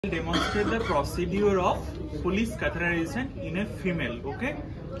Demonstrate the procedure of Foley's catheterization in a female. Okay,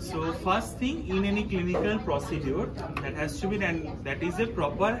 so first thing in any clinical procedure that has to be done, that is a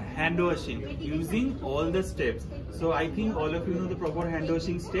proper hand washing using all the steps. So I think all of you know the proper hand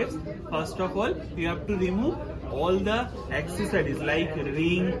washing steps. First of all, you have to remove all the accessories like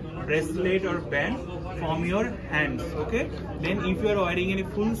ring, bracelet or band from your hands. Okay, then if you are wearing any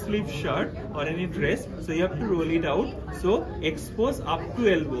full sleeve shirt or any dress, so you have to roll it out, so expose up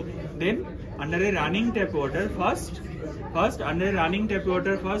to elbow. Then under a running tap water, first under a running tap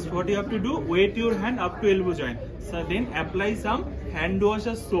water, what you have to do, wet your hand up to elbow joint. So then apply some hand wash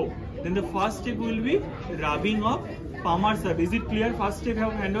or soap. Then the first step will be rubbing of palmar surface. Is it clear? First step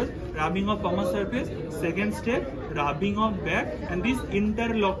of hand wash, rubbing of palmar surface. Second step, rubbing of back, and this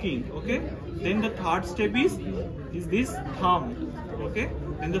interlocking. Okay. Then the third step is this thumb. Okay.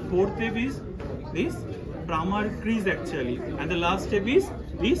 Then the fourth step is this palmar crease actually, and the last step is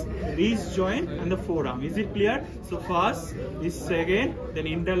this wrist joint and the forearm. Is it clear? So first is second, then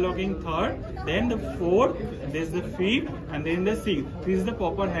interlocking third, then the fourth, there's the fifth, and then the sixth. This is the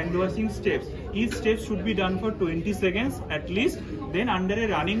proper hand washing steps. Each step should be done for 20 seconds at least. Then under a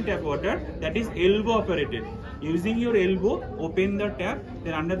running tap water, that is elbow operated. Using your elbow, open the tap,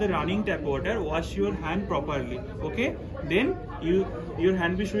 then under the running tap water, wash your hand properly. Okay, then your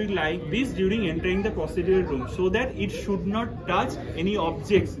hand be showing like this during entering the procedure room, so that it should not touch any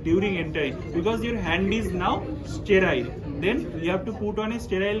objects during entering, because your hand is now sterile. Then you have to put on a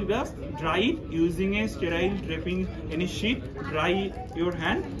sterile gloves, dry it using a sterile draping, any sheet, dry your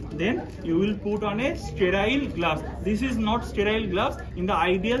hand. Then you will put on a sterile gloves. This is not sterile gloves. In the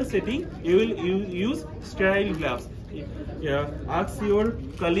ideal setting, you will use sterile gloves. Ask your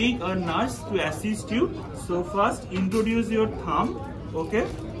colleague or nurse to assist you. So first introduce your thumb. Okay,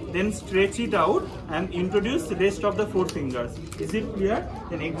 then stretch it out and introduce the rest of the four fingers. Is it clear?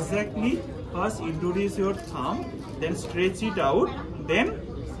 Then exactly first introduce your thumb, then stretch it out, then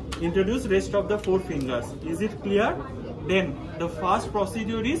introduce rest of the four fingers. Is it clear? Then the first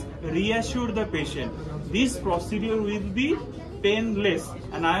procedure is reassure the patient. This procedure will be painless,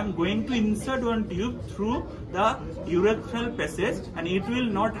 and I am going to insert one tube through the urethral passage, and it will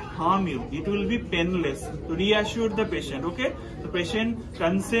not harm you. It will be painless to reassure the patient. Okay, the patient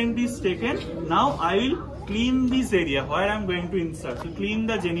consent is taken. Now I will clean this area where I am going to insert. To clean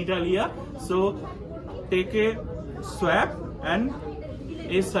the genitalia, so take a swab and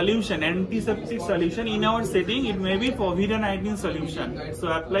a solution, antiseptic solution. In our setting, it may be COVID-19 solution. So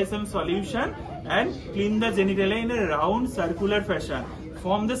apply some solution and clean the genitalia in a round circular fashion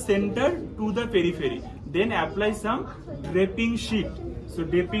from the center to the periphery. Then apply some draping sheet. So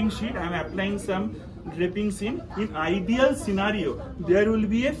draping sheet, I am applying some draping sheet. In ideal scenario, there will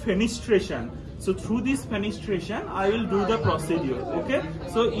be a fenestration. So through this fenestration, I will do the procedure. Okay.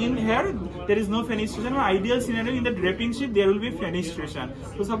 So in here, there is no fenestration. In ideal scenario, in the draping sheet, there will be fenestration.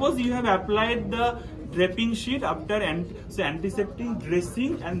 So suppose you have applied the draping sheet after antiseptic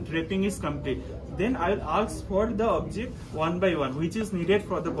dressing and draping is complete. Then I will ask for the object one by one, which is needed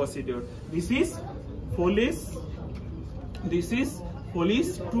for the procedure. This is Foley's. This is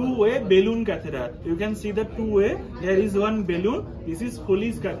Foley's two-way balloon catheter. You can see the two-way. There is one balloon. This is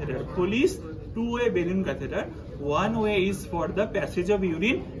Foley's catheter. Foley's two-way balloon catheter. One way is for the passage of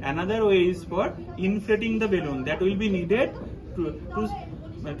urine. Another way is for inflating the balloon. That will be needed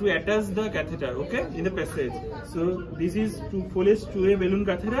to attach the catheter. Okay, in the passage. So this is Foley's two-way balloon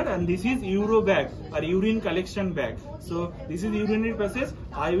catheter, and this is uro bag or urine collection bag. So this is urinary passage.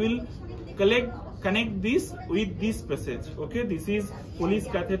 I will connect this with this passage. Okay, this is Foley's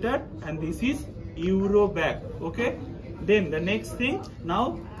catheter and this is uro bag. Okay, then the next thing,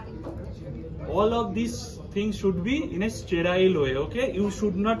 now all of these things should be in a sterile way. Okay, you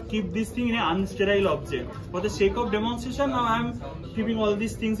should not keep this thing in an unsterile object. For the sake of demonstration, now I am keeping all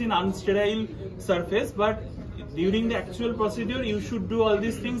these things in unsterile surface, but during the actual procedure, you should do all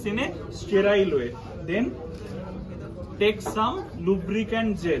these things in a sterile way. Then take some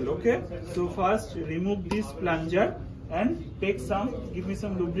lubricant gel. Okay, so first remove this plunger and give me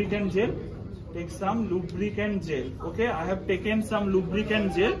some lubricant gel. Take some lubricant gel. Okay, I have taken some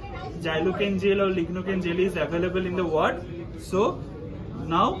lubricant gel. Xylocaine gel or lignocaine gel is available in the ward. So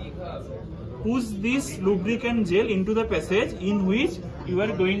now push this lubricant gel into the passage in which you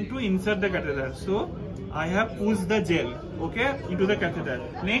are going to insert the catheter. So I have pushed the gel, okay, into the catheter.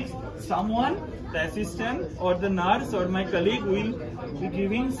 Next, someone, the assistant or the nurse or my colleague will be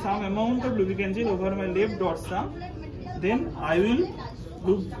giving some amount of lubricant gel over my left dorsum. Then I will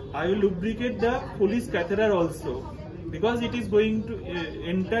lubricate the Foley's catheter also. because it is going to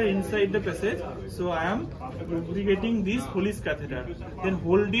enter inside the passage, so I am lubricating this Foley's catheter. Then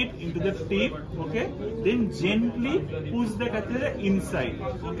hold it into the tip, okay? Then gently push the catheter inside,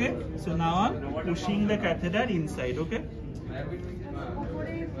 okay? So now I'm pushing the catheter inside, okay?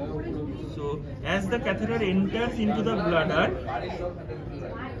 So as the catheter enters into the bladder,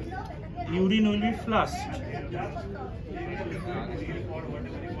 urine will be flushed.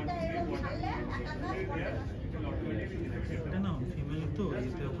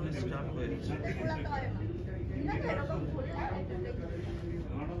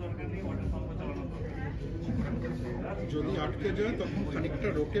 যদি আটকে যায় তখন খানিকটা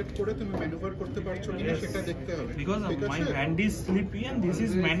rotate করে তুমি manoeuvre করতে পারছো কিনা সেটা দেখতে হবে because my hand is slippy and this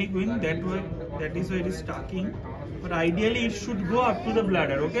is mannequin, that is why it is stucking, but ideally it should go up to the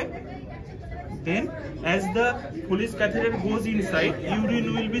bladder, okay? Then as the Foley's catheter goes inside, urine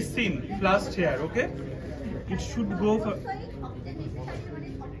will be seen flushed here, okay? It should go for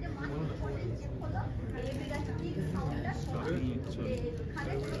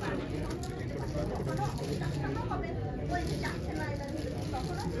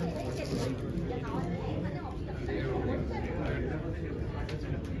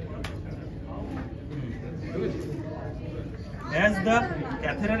as the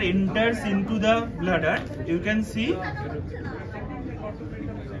catheter enters into the bladder, you can see.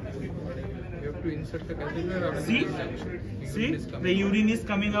 To insert the catheter. See, the urine is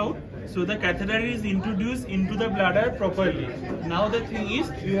coming out. So the catheter is introduced into the bladder properly. Now the thing is,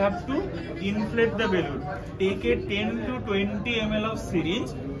 you have to inflate the balloon. Take a 10 to 20 ml of syringe.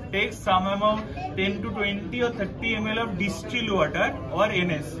 Take some amount, 10 to 20 or 30 ml of distilled water or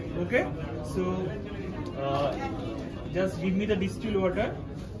NS. Okay. So just give me the distilled water.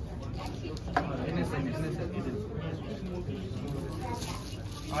 NS.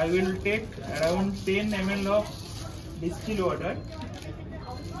 I will take around 10 ml of distilled water.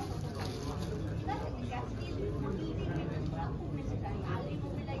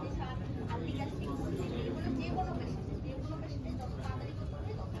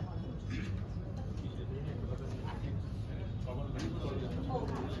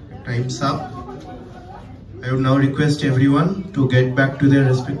 Time's up. I would now request everyone to get back to their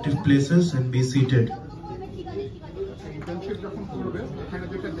respective places and be seated.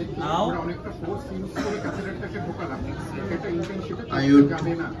 Now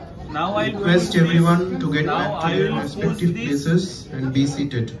I would request everyone to get back to their respective places and be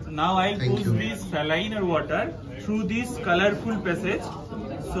seated. Now I push this saline or water through this colorful passage.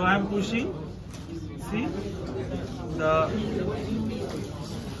 So I am pushing. See,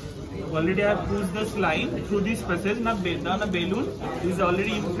 already I have pushed the saline through this passage. Now the balloon is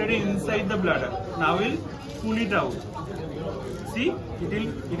already inflated inside the bladder. Now we'll pull it out. See,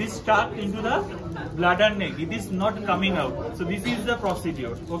 it is stuck into the bladder neck. It is not coming out. So this is the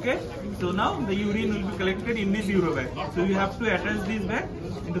procedure. Okay. So now the urine will be collected in this urobag. So you have to attach this bag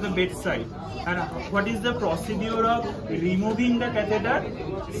into the bedside. And what is the procedure of removing the catheter?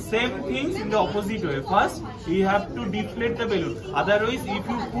 Same things in the opposite way. First, you have to deflate the balloon. Otherwise, if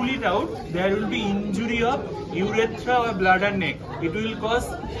you pull it out, there will be injury of urethra or bladder neck. It will cause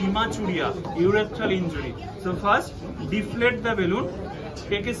hematuria, urethral injury. So first, deflate the balloon.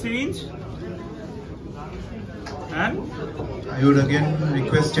 Take a syringe. And I would again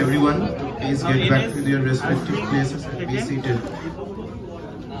request everyone to please get back to their respective places and be seated.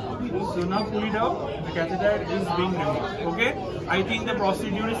 So now pull it out, the catheter is being removed. Okay, I think the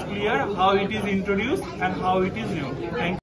procedure is clear, how it is introduced and how it is removed. Thank you.